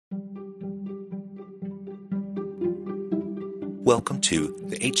Welcome to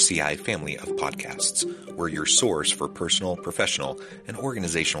the HCI family of podcasts. We're your source for personal, professional, and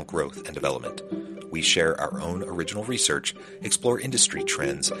organizational growth and development. We share our own original research, explore industry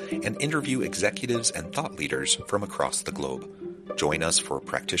trends, and interview executives and thought leaders from across the globe. Join us for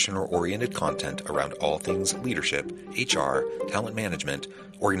practitioner-oriented content around all things leadership, HR, talent management,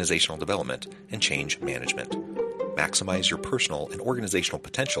 organizational development, and change management. Maximize your personal and organizational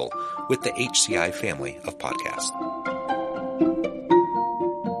potential with the HCI family of podcasts.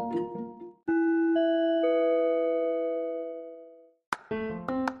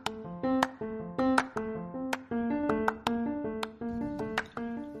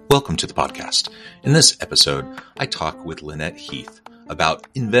 Welcome to the podcast. In this episode, I talk with Lynnette Heath about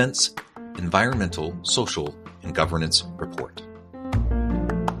Invent's Environmental, Social, and Governance Report.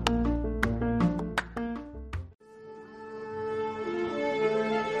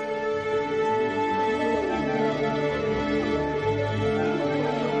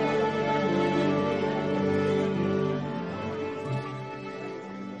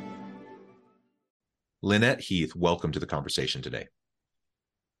 Lynnette Heath, welcome to the conversation today.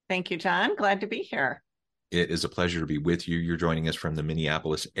 Thank you, John. Glad to be here. It is a pleasure to be with you. You're joining us from the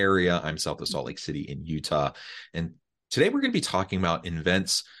Minneapolis area. I'm south of Salt Lake City in Utah. And today we're going to be talking about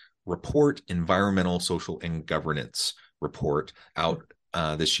Invent's report, Environmental, Social, and Governance report out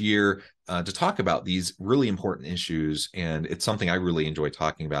this year to talk about these really important issues. And it's something I really enjoy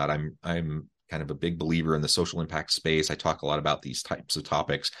talking about. I'm kind of a big believer in the social impact space. I talk a lot about these types of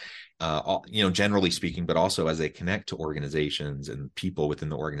topics. Generally speaking, but also as they connect to organizations and people within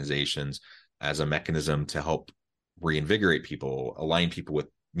the organizations as a mechanism to help reinvigorate people, align people with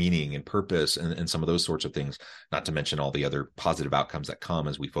meaning and purpose and some of those sorts of things, not to mention all the other positive outcomes that come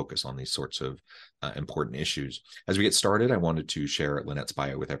as we focus on these sorts of important issues. As we get started, I wanted to share Lynnette's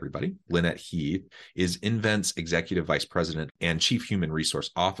bio with everybody. Lynnette Heath is Invent's Executive Vice President and Chief Human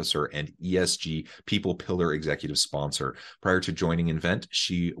Resource Officer and ESG People Pillar Executive Sponsor. Prior to joining Invent,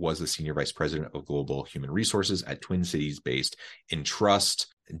 she was the Senior Vice President of Global Human Resources at Twin Cities-based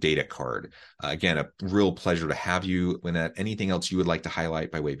Entrust Data Card. Again, a real pleasure to have you, Lynnette. Anything else you would like to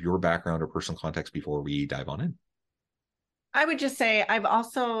highlight by way of your background or personal context before we dive on in? I would just say I've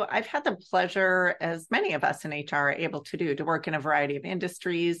had the pleasure, as many of us in HR are able to do, to work in a variety of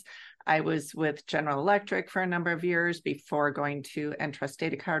industries. I was with General Electric for a number of years before going to Entrust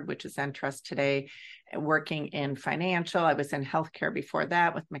Data Card, which is Entrust today, working in financial. I was in healthcare before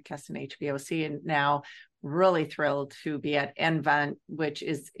that with McKesson HBOC, and now really thrilled to be at Invent, which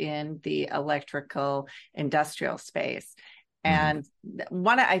is in the electrical industrial space. And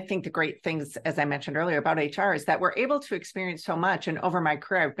one, I think the great things, as I mentioned earlier about HR, is that we're able to experience so much. And over my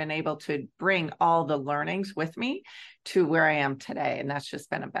career, I've been able to bring all the learnings with me to where I am today. And that's just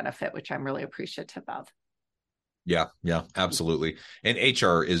been a benefit, which I'm really appreciative of. Yeah, absolutely. And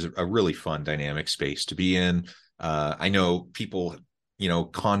HR is a really fun dynamic space to be in. I know people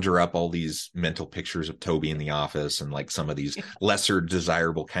conjure up all these mental pictures of Toby in the office and like some of these lesser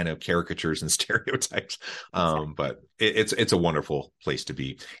desirable kind of caricatures and stereotypes. But it's a wonderful place to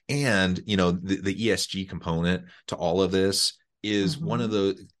be. And, the ESG component to all of this is one of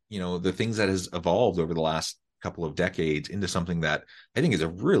the things that has evolved over the last couple of decades into something that I think is a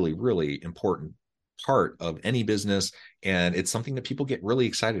really, really important part of any business. And it's something that people get really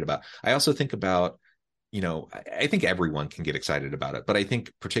excited about. I also think about, I think everyone can get excited about it, but I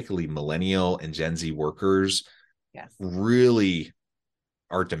think particularly millennial and Gen Z workers really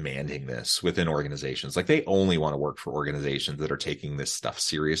are demanding this within organizations. Like they only want to work for organizations that are taking this stuff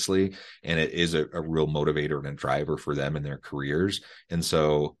seriously. And it is a real motivator and a driver for them in their careers. And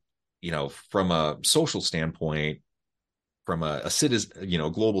so, from a social standpoint, from a citizen,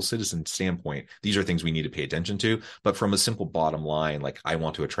 global citizen standpoint, these are things we need to pay attention to. But from a simple bottom line, like I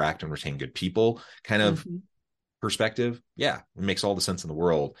want to attract and retain good people kind of perspective, it makes all the sense in the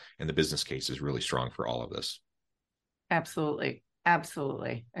world. And the business case is really strong for all of this. Absolutely.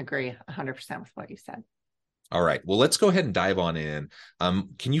 Agree 100% with what you said. All right. Well, let's go ahead and dive on in.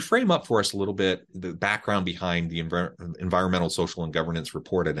 Can you frame up for us a little bit the background behind the Environmental, Social, and Governance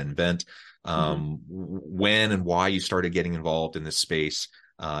report at Invent? When and why you started getting involved in this space,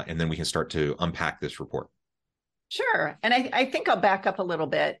 and then we can start to unpack this report. Sure. And I think I'll back up a little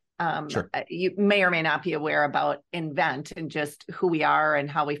bit. Sure. You may or may not be aware about Invent and just who we are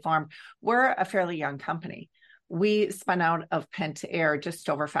and how we formed. We're a fairly young company. We spun out of Pentair just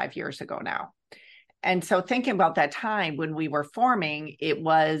over 5 years ago now. And so thinking about that time when we were forming, it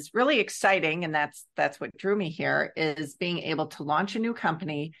was really exciting. And that's what drew me here, is being able to launch a new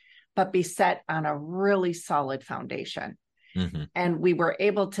company, but be set on a really solid foundation. Mm-hmm. And we were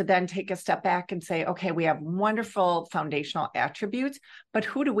able to then take a step back and say, okay, we have wonderful foundational attributes, but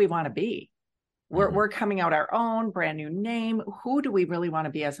who do we want to be? Mm-hmm. We're coming out our own brand new name. Who do we really want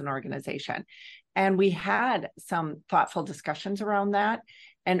to be as an organization? And we had some thoughtful discussions around that.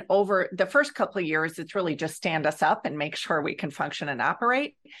 And over the first couple of years, it's really just stand us up and make sure we can function and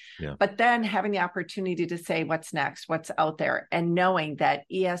operate. Yeah. But then having the opportunity to say what's next, what's out there, and knowing that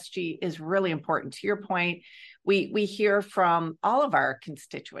ESG is really important. To your point, we hear from all of our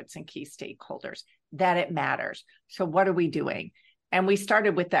constituents and key stakeholders that it matters. So what are we doing? And we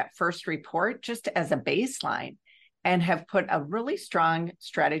started with that first report just as a baseline and have put a really strong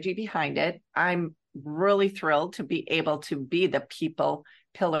strategy behind it. I'm really thrilled to be able to be the people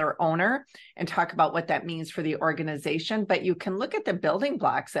pillar owner and talk about what that means for the organization. But you can look at the building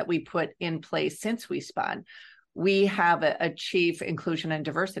blocks that we put in place since we spun. We have a chief inclusion and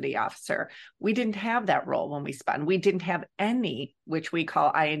diversity officer. We didn't have that role when we spun. We didn't have any, which we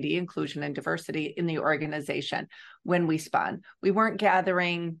call I&D, inclusion and diversity, in the organization when we spun. We weren't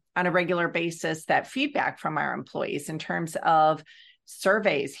gathering on a regular basis that feedback from our employees in terms of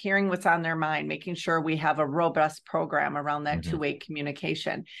surveys, hearing what's on their mind, making sure we have a robust program around that two-way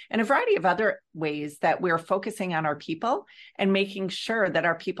communication, and a variety of other ways that we're focusing on our people and making sure that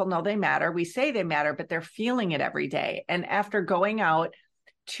our people know they matter. We say they matter, but they're feeling it every day. And after going out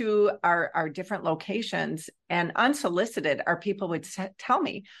to our different locations and unsolicited, our people would tell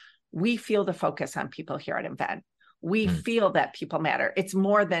me, we feel the focus on people here at Invent. We feel that people matter. It's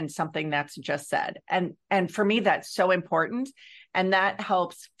more than something that's just said. And for me, that's so important. And that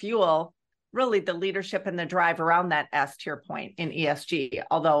helps fuel really the leadership and the drive around that S, to your point, in ESG,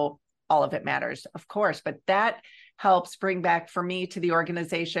 although all of it matters, of course. But that helps bring back for me to the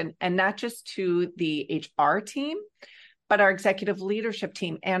organization, and not just to the HR team, but our executive leadership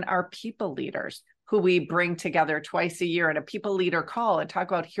team and our people leaders, who we bring together twice a year at a people leader call and talk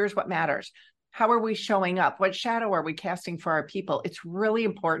about, here's what matters. How are we showing up? What shadow are we casting for our people? It's really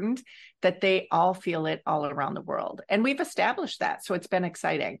important that they all feel it all around the world. And we've established that. So it's been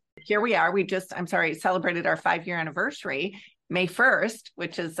exciting. Here we are. We just, celebrated our 5-year anniversary, May 1st,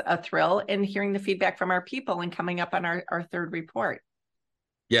 which is a thrill, and hearing the feedback from our people and coming up on our third report.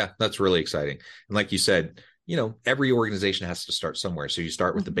 Yeah, that's really exciting. And like you said, every organization has to start somewhere. So you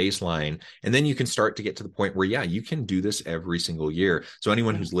start with the baseline, and then you can start to get to the point where, you can do this every single year. So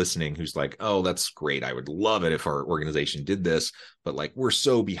anyone who's listening, who's like, oh, that's great, I would love it if our organization did this, but like, we're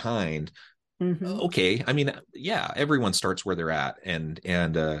so behind. Okay. Everyone starts where they're at, and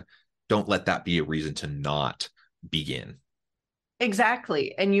don't let that be a reason to not begin.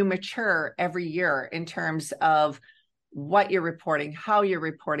 Exactly. And you mature every year in terms of what you're reporting, how you're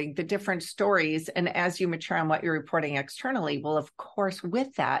reporting, the different stories. And as you mature on what you're reporting externally, well, of course,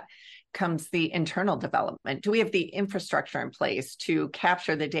 with that comes the internal development. Do we have the infrastructure in place to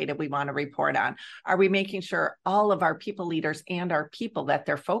capture the data we want to report on? Are we making sure all of our people leaders and our people, that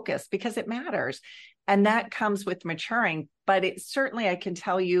they're focused? Because it matters. And that comes with maturing. But it certainly, I can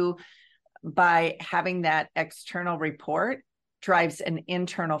tell you, by having that external report drives an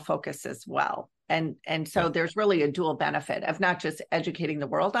internal focus as well. And so there's really a dual benefit of not just educating the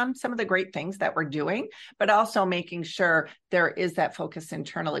world on some of the great things that we're doing, but also making sure there is that focus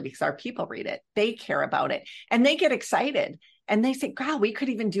internally, because our people read it, they care about it, and they get excited, and they say, God, we could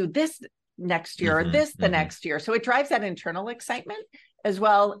even do this next year or this the next year. So it drives that internal excitement as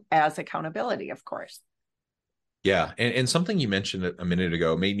well as accountability, of course. Yeah. And something you mentioned a minute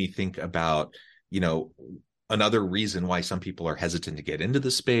ago made me think about, another reason why some people are hesitant to get into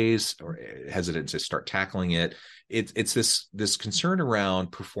the space or hesitant to start tackling it. It's this concern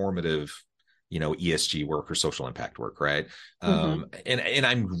around performative, ESG work or social impact work, right? And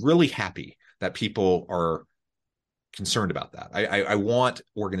I'm really happy that people are concerned about that. I want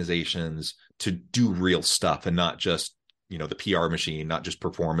organizations to do real stuff and not just the PR machine, not just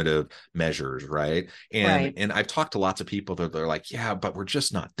performative measures, right? And I've talked to lots of people that they're like, yeah, but we're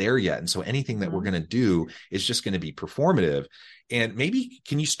just not there yet. And so anything that we're going to do is just going to be performative. And maybe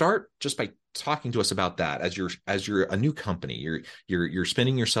can you start just by talking to us about that as you're a new company, you're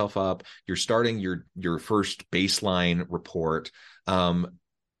spinning yourself up, you're starting your first baseline report.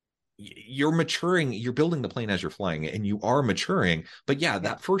 You're maturing, you're building the plane as you're flying, and you are maturing. But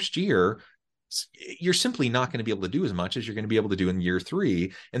that first year, you're simply not going to be able to do as much as you're going to be able to do in year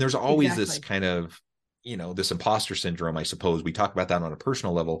 3. And there's always this kind of, this imposter syndrome, I suppose. We talk about that on a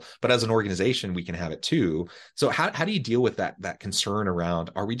personal level, but as an organization, we can have it too. So how do you deal with that concern around,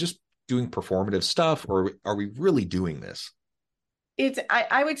 are we just doing performative stuff, or are we really doing this?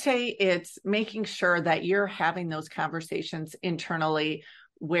 I would say it's making sure that you're having those conversations internally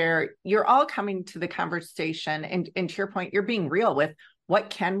where you're all coming to the conversation and to your point, you're being real with what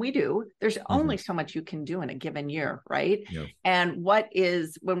can we do? There's only so much you can do in a given year, right? Yeah. And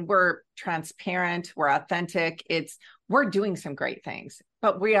when we're transparent, we're authentic, we're doing some great things,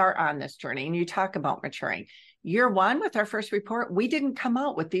 but we are on this journey. And you talk about maturing. Year one with our first report, we didn't come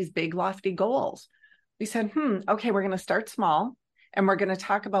out with these big lofty goals. We said, okay, we're going to start small. And we're going to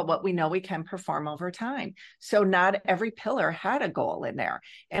talk about what we know we can perform over time. So not every pillar had a goal in there.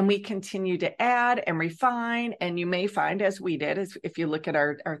 And we continue to add and refine. And you may find, as we did, if you look at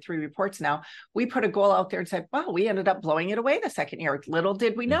our 3 reports now, we put a goal out there and said, wow, we ended up blowing it away the second year. Little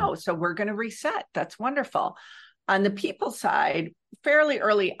did we know. So we're going to reset. That's wonderful. On the people side, fairly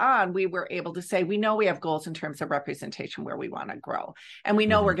early on, we were able to say, we know we have goals in terms of representation where we want to grow. And we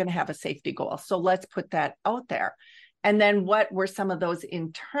know we're going to have a safety goal. So let's put that out there. And then what were some of those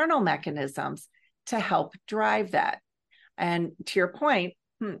internal mechanisms to help drive that? And to your point,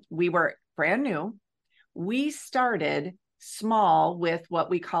 we were brand new. We started small with what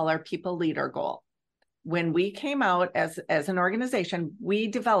we call our people leader goal. When we came out as an organization, we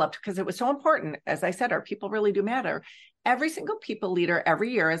developed, because it was so important, as I said, our people really do matter. Every single people leader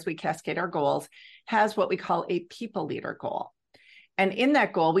every year, as we cascade our goals, has what we call a people leader goal. And in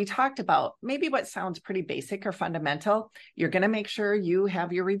that goal, we talked about maybe what sounds pretty basic or fundamental. You're going to make sure you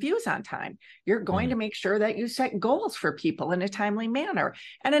have your reviews on time. You're going to make sure that you set goals for people in a timely manner,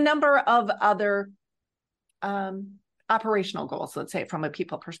 and a number of other operational goals, let's say, from a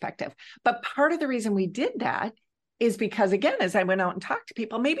people perspective. But part of the reason we did that is because, again, as I went out and talked to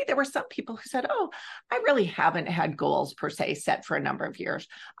people, maybe there were some people who said, oh, I really haven't had goals per se set for a number of years.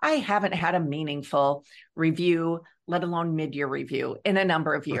 I haven't had a meaningful review, let alone mid-year review, in a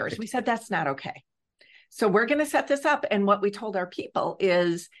number of years. Right. We said, that's not okay. So we're going to set this up. And what we told our people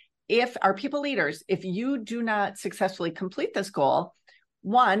is, if our people leaders, if you do not successfully complete this goal,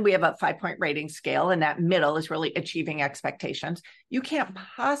 one, we have a 5-point rating scale, and that middle is really achieving expectations. You can't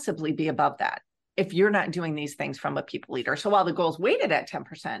possibly be above that if you're not doing these things from a people leader. So while the goal's weighted at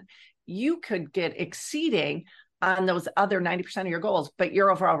 10%, you could get exceeding on those other 90% of your goals, but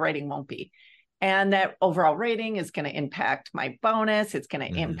your overall rating won't be. And that overall rating is going to impact my bonus. It's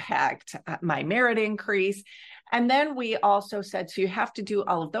going to impact my merit increase. And then we also said, so you have to do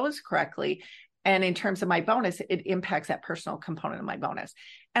all of those correctly. And in terms of my bonus, it impacts that personal component of my bonus.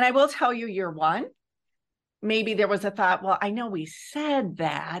 And I will tell you, year one, maybe there was a thought, well, I know we said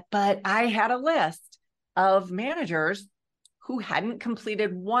that, but I had a list of managers who hadn't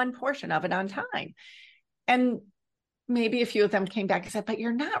completed one portion of it on time. And maybe a few of them came back and said, but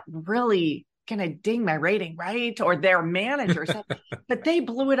you're not really going to ding my rating, right? Or their manager said, but they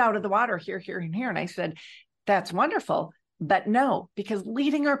blew it out of the water here, here, and here. And I said, that's wonderful. But no, because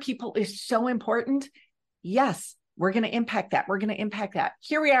leading our people is so important. Yes, we're going to impact that. We're going to impact that.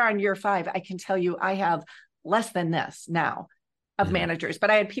 Here we are on year 5. I can tell you I have less than this now of managers, but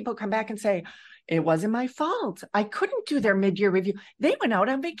I had people come back and say, it wasn't my fault. I couldn't do their mid-year review. They went out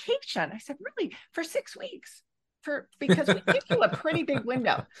on vacation. I said, really? For 6 weeks? Because we give you a pretty big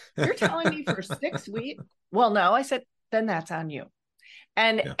window. You're telling me for 6 weeks? Well, no. I said, then that's on you.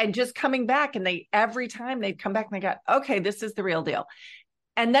 And just coming back, and every time they'd come back and they got, okay, this is the real deal.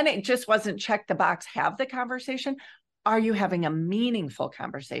 And then it just wasn't check the box, have the conversation. Are you having a meaningful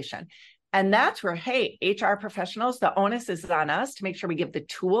conversation? And that's where, hey, HR professionals, the onus is on us to make sure we give the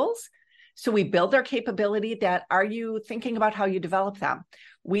tools. So we build their capability. That, are you thinking about how you develop them?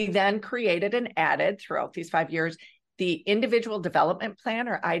 We then created and added throughout these 5 years the individual development plan,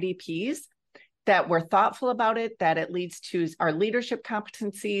 or IDPs, that we're thoughtful about it, that it leads to our leadership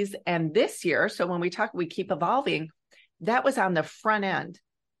competencies. And this year, so when we talk, we keep evolving, that was on the front end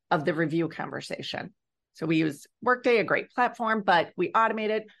of the review conversation. So we use Workday, a great platform, but we automate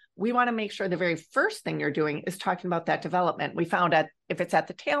it. We want to make sure the very first thing you're doing is talking about that development. We found out if it's at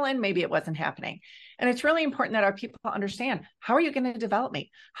the tail end, maybe it wasn't happening. And it's really important that our people understand, how are you going to develop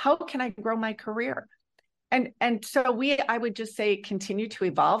me? How can I grow my career? And so I would just say, continue to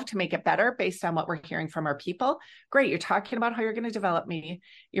evolve to make it better based on what we're hearing from our people. Great. You're talking about how you're going to develop me.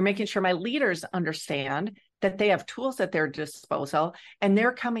 You're making sure my leaders understand that they have tools at their disposal, and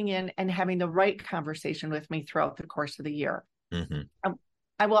they're coming in and having the right conversation with me throughout the course of the year.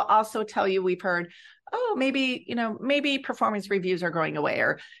 I will also tell you, we've heard, oh, maybe performance reviews are going away,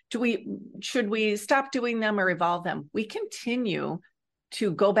 or should we stop doing them or evolve them? We continue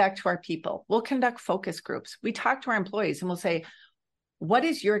to go back to our people. We'll conduct focus groups. We talk to our employees and we'll say, what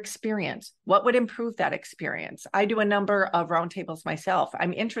is your experience? What would improve that experience? I do a number of roundtables myself.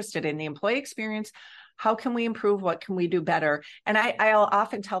 I'm interested in the employee experience. How can we improve? What can we do better? And I'll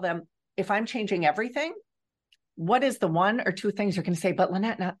often tell them, if I'm changing everything, what is the one or two things you're going to say, but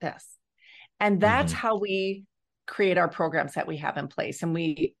Lynnette, not this. And that's how we create our programs that we have in place, and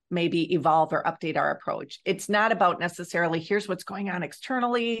we maybe evolve or update our approach. It's not about necessarily here's what's going on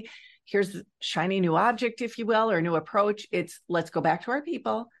externally, here's the shiny new object, if you will, or new approach. It's let's go back to our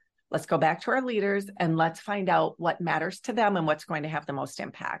people, let's go back to our leaders, and let's find out what matters to them and what's going to have the most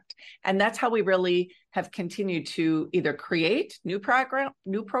impact. And that's how we really have continued to either create new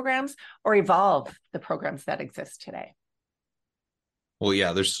programs or evolve the programs that exist today. Well,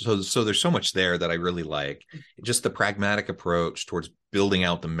 yeah, there's so much there that I really like. Just the pragmatic approach towards building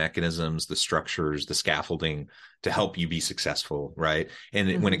out the mechanisms, the structures, the scaffolding to help you be successful, right?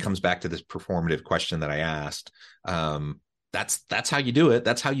 And when it comes back to this performative question that I asked, that's how you do it.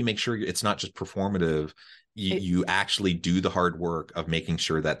 That's how you make sure it's not just performative. You actually do the hard work of making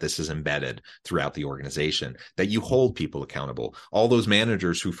sure that this is embedded throughout the organization, that you hold people accountable. All those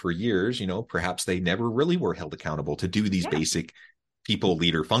managers who for years, perhaps they never really were held accountable to do these basic people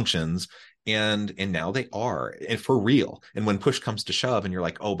leader functions, and now they are, and for real. And when push comes to shove and you're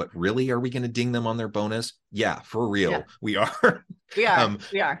like, oh, but really, are we going to ding them on their bonus? Yeah, for real. We are. We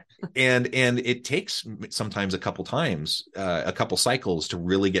are. And it takes sometimes a couple cycles to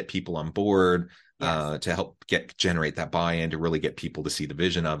really get people on board, to help generate that buy-in, to really get people to see the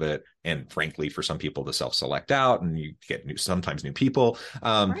vision of it. And frankly, for some people to self-select out, and you get sometimes new people.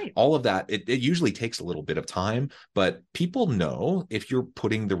 All of that, it usually takes a little bit of time, but people know if you're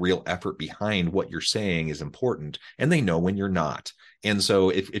putting the real effort behind what you're saying is important, and they know when you're not. And so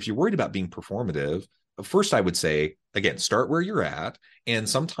if you're worried about being performative, first I would say, again, start where you're at. And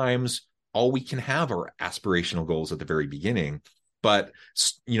sometimes all we can have are aspirational goals at the very beginning. But,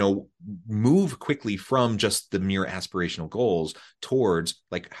 move quickly from just the mere aspirational goals towards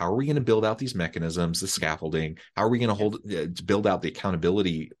like, how are we going to build out these mechanisms, the scaffolding? How are we going to build out the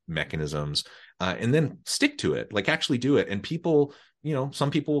accountability mechanisms, and then stick to it, like actually do it. And people, some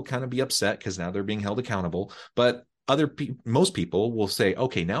people will kind of be upset because now they're being held accountable, but most people will say,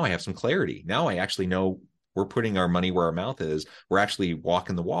 okay, now I have some clarity. Now I actually know we're putting our money where our mouth is. We're actually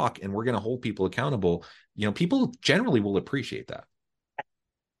walking the walk, and we're going to hold people accountable. People generally will appreciate that.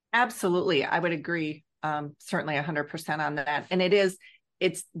 Absolutely. I would agree. Certainly 100% on that. And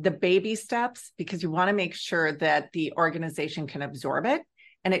it's the baby steps, because you want to make sure that the organization can absorb it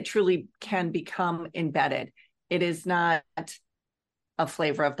and it truly can become embedded. It is not a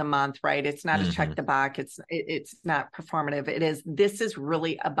flavor of the month, right? It's not a check the box. It's not performative. This is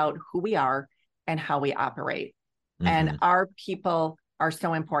really about who we are and how we operate. And our people are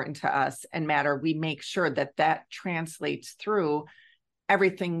so important to us and matter. We make sure that translates through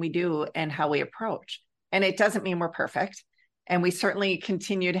everything we do and how we approach. And it doesn't mean we're perfect. And we certainly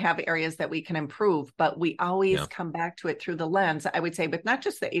continue to have areas that we can improve, but we always come back to it through the lens, I would say, but not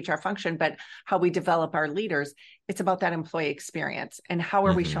just the HR function, but how we develop our leaders. It's about that employee experience and how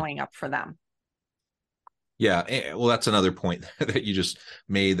are we showing up for them? Yeah. Well, that's another point that you just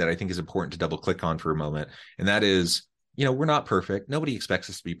made that I think is important to double click on for a moment. And that is, we're not perfect. Nobody expects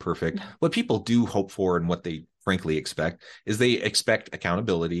us to be perfect. What people do hope for, and what they frankly expect, is they expect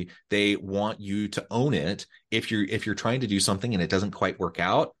accountability. They want you to own it. If you're trying to do something and it doesn't quite work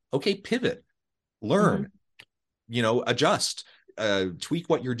out, okay, pivot, learn, adjust, tweak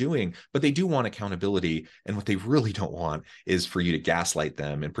what you're doing. But they do want accountability. And what they really don't want is for you to gaslight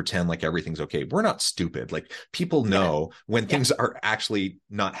them and pretend like everything's okay. We're not stupid. Like, people know when things are actually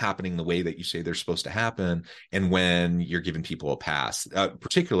not happening the way that you say they're supposed to happen. And when you're giving people a pass,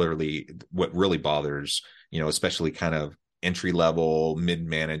 particularly what really bothers, especially kind of entry level,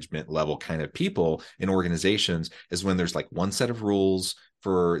 mid-management level kind of people in organizations, is when there's like one set of rules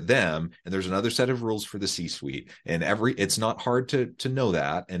for them and there's another set of rules for the C-suite, and it's not hard to know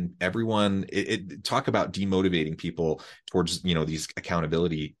that. And everyone, talk about demotivating people towards these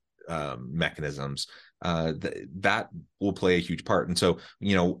accountability mechanisms, that will play a huge part. And so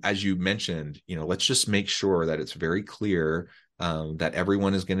as you mentioned, let's just make sure that it's very clear that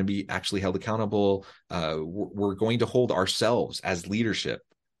everyone is going to be actually held accountable. We're going to hold ourselves as leadership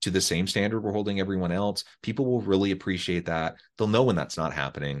to the same standard we're holding everyone else. People will really appreciate that. They'll know when that's not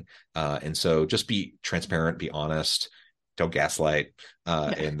happening. And so just be transparent, be honest, don't gaslight,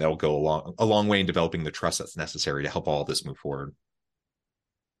 and that'll go a long way in developing the trust that's necessary to help all of this move forward.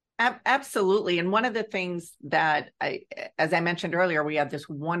 Absolutely. And one of the things that as I mentioned earlier, we have this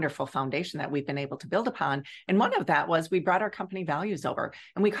wonderful foundation that we've been able to build upon. And one of that was we brought our company values over,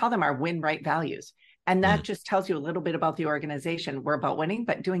 and we call them our win right values. And that just tells you a little bit about the organization. We're about winning,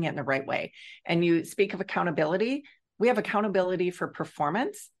 but doing it in the right way. And you speak of accountability. We have accountability for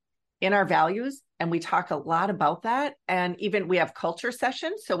performance in our values, and we talk a lot about that. And even we have culture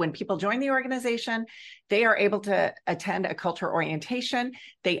sessions. So when people join the organization, they are able to attend a culture orientation.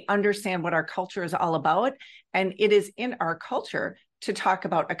 They understand what our culture is all about. And it is in our culture to talk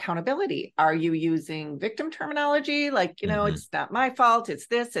about accountability. Are you using victim terminology? Like, it's not my fault. It's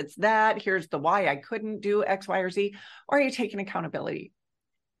this, it's that. Here's the why I couldn't do X, Y, or Z. Or are you taking accountability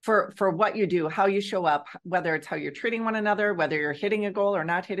for what you do, how you show up, whether it's how you're treating one another, whether you're hitting a goal or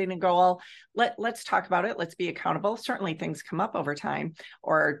not hitting a goal? Let's talk about it. Let's be accountable. Certainly things come up over time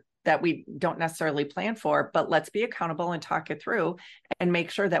or that we don't necessarily plan for, but let's be accountable and talk it through and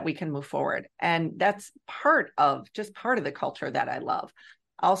make sure that we can move forward. And that's part of the culture that I love.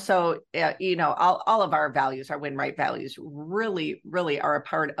 Also, all of our values, our win right values, really, really are a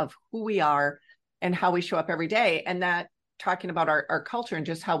part of who we are and how we show up every day. And that, talking about our culture and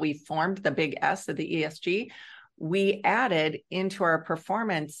just how we formed the big S of the ESG, we added into our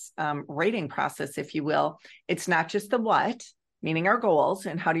performance rating process, if you will. It's not just the what, meaning our goals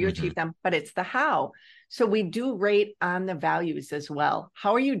and how do you achieve them, but it's the how. So we do rate on the values as well.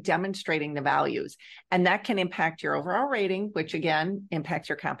 How are you demonstrating the values? And that can impact your overall rating, which again impacts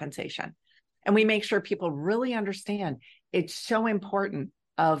your compensation. And we make sure people really understand it's so important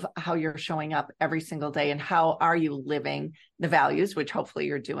of how you're showing up every single day and how are you living the values, which hopefully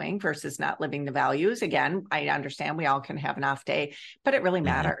you're doing, versus not living the values. Again, I understand we all can have an off day, but it really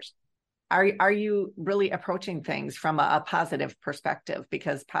matters. Are you really approaching things from a positive perspective,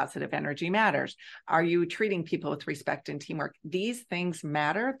 because positive energy matters? Are you treating people with respect and teamwork? These things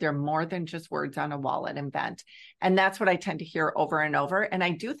matter. They're more than just words on a wall at an event. And that's what I tend to hear over and over. And I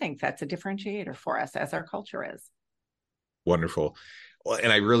do think that's a differentiator for us as our culture is. Wonderful.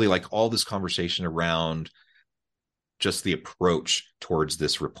 And I really like all this conversation around just the approach towards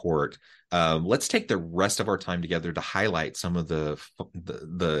this report. Let's take the rest of our time together to highlight some of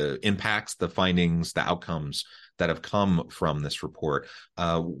the impacts, the findings, the outcomes that have come from this report.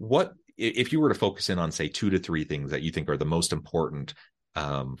 What, if you were to focus in on, say, 2 to 3 things that you think are the most important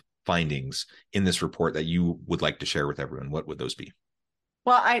findings in this report that you would like to share with everyone, what would those be?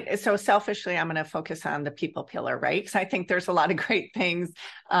 Well, so selfishly, I'm going to focus on the people pillar, right? Because I think there's a lot of great things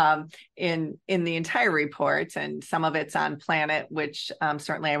in the entire report, and some of it's on planet, which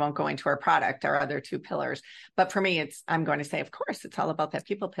certainly I won't go into our product, our other 2 pillars. But for me, I'm going to say, of course, it's all about that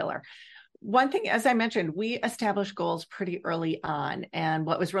people pillar. One thing, as I mentioned, we established goals pretty early on. And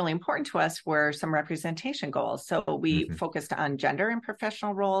what was really important to us were some representation goals. So we focused on gender and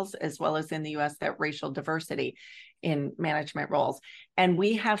professional roles, as well as in the US, that racial diversity in management roles. And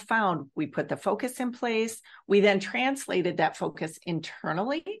we have found, we put the focus in place. We then translated that focus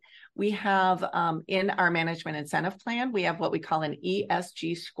internally. We have in our management incentive plan, we have what we call an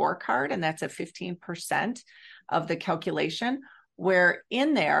ESG scorecard, and that's a 15% of the calculation, where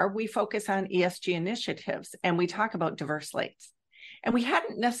in there we focus on ESG initiatives and we talk about diverse slates. And we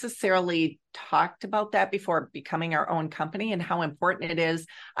hadn't necessarily talked about that before becoming our own company and how important it is.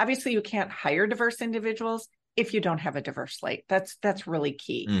 Obviously, you can't hire diverse individuals if you don't have a diverse slate. That's really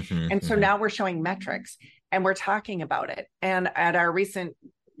key. And so now we're showing metrics and we're talking about it. And at our recent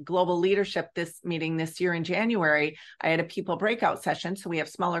global leadership meeting this year in January, I had a people breakout session. So we have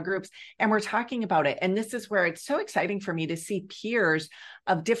smaller groups and we're talking about it. And this is where it's so exciting for me to see peers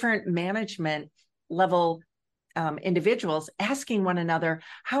of different management level individuals asking one another,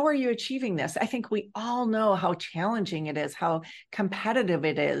 how are you achieving this? I think we all know how challenging it is, how competitive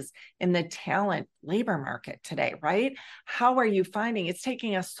it is in the talent labor market today, right? How are you finding it's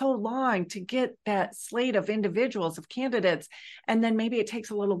taking us so long to get that slate of individuals, of candidates, and then maybe it takes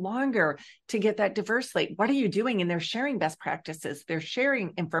a little longer to get that diverse slate? What are you doing? And they're sharing best practices, they're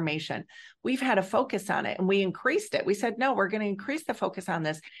sharing information. We've had a focus on it and we increased it. We said, no, we're going to increase the focus on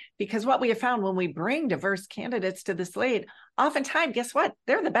this, because what we have found when we bring diverse candidates to the slate, oftentimes, guess what?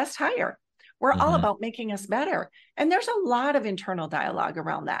 They're the best hire. We're all about making us better. And there's a lot of internal dialogue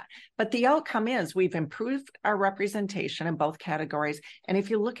around that. But the outcome is we've improved our representation in both categories. And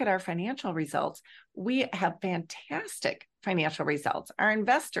if you look at our financial results, we have fantastic financial results. Our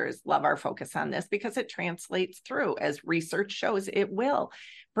investors love our focus on this because it translates through, as research shows it will.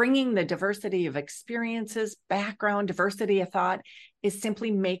 Bringing the diversity of experiences, background, diversity of thought is simply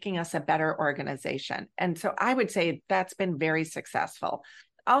making us a better organization. And so I would say that's been very successful.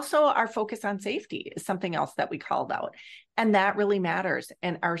 Also, our focus on safety is something else that we called out. And that really matters.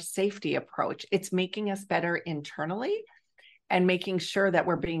 And our safety approach, it's making us better internally and making sure that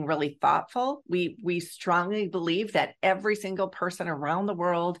we're being really thoughtful. We strongly believe that every single person around the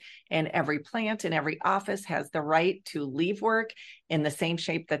world and every plant and every office has the right to leave work in the same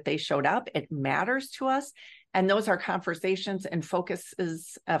shape that they showed up. It matters to us. And those are conversations and focus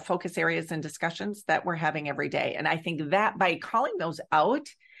areas and discussions that we're having every day. And I think that by calling those out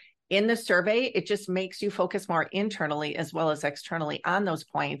in the survey, it just makes you focus more internally as well as externally on those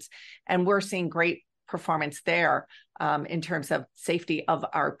points. And we're seeing great performance there in terms of safety of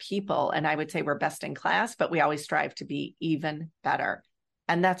our people. And I would say we're best in class, but we always strive to be even better.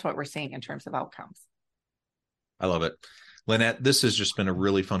 And that's what we're seeing in terms of outcomes. I love it. Lynnette, this has just been a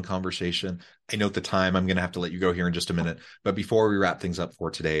really fun conversation. I note the time. I'm going to have to let you go here in just a minute. But before we wrap things up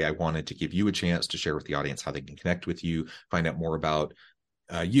for today, I wanted to give you a chance to share with the audience how they can connect with you, find out more about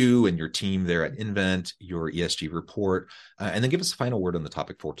you and your team there at nVent, your ESG report, and then give us a final word on the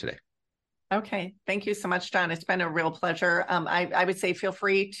topic for today. Okay. Thank you so much, John. It's been a real pleasure. I would say feel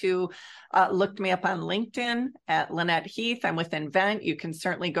free to look me up on LinkedIn at Lynnette Heath. I'm with nVent. You can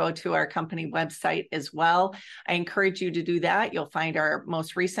certainly go to our company website as well. I encourage you to do that. You'll find our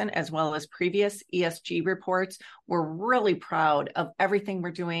most recent as well as previous ESG reports. We're really proud of everything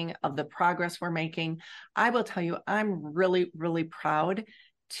we're doing, of the progress we're making. I will tell you, I'm really, really proud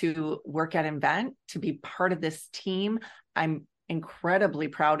to work at nVent, to be part of this team. I'm incredibly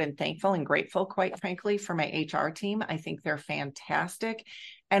proud and thankful and grateful, quite frankly, for my HR team. I think they're fantastic.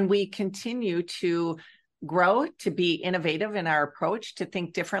 And we continue to grow, to be innovative in our approach, to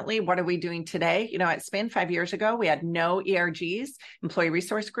think differently. What are we doing today? You know, at Spin 5 years ago, we had no ERGs, employee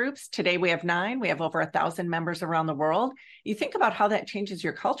resource groups. Today we have 9. We have over 1,000 members around the world. You think about how that changes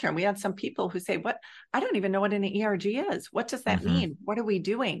your culture. And we had some people who say, "What? I don't even know what an ERG is. What does that mean? What are we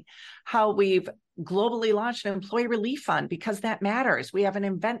doing?" How we've globally launched an employee relief fund because that matters. We have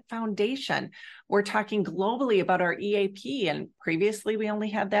an nVent Foundation. We're talking globally about our EAP, and previously we only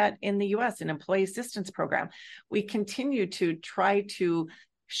had that in the US, an employee assistance program. We continue to try to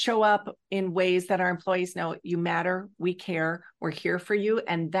show up in ways that our employees know you matter, we care, we're here for you.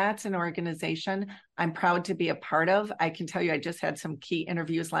 And that's an organization I'm proud to be a part of. I can tell you, I just had some key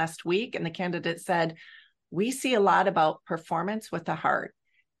interviews last week, and the candidate said, "We see a lot about performance with the heart."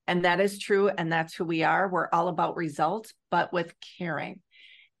 And that is true. And that's who we are. We're all about results, but with caring.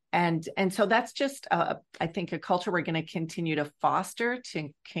 And so that's just, I think, a culture we're going to continue to foster, to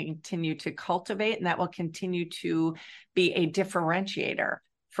continue to cultivate, and that will continue to be a differentiator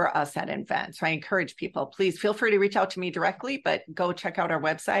for us at nVent. So I encourage people, please feel free to reach out to me directly, but go check out our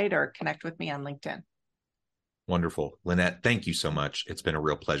website or connect with me on LinkedIn. Wonderful. Lynnette, thank you so much. It's been a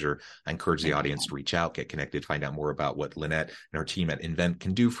real pleasure. I encourage the audience to reach out, get connected, find out more about what Lynnette and our team at nVent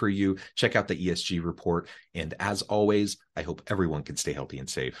can do for you. Check out the ESG report. And as always, I hope everyone can stay healthy and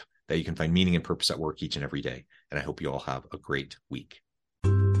safe, that you can find meaning and purpose at work each and every day. And I hope you all have a great week.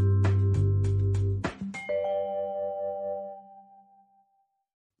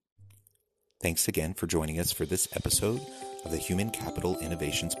 Thanks again for joining us for this episode of the Human Capital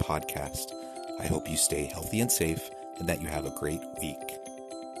Innovations Podcast. I hope you stay healthy and safe and that you have a great week.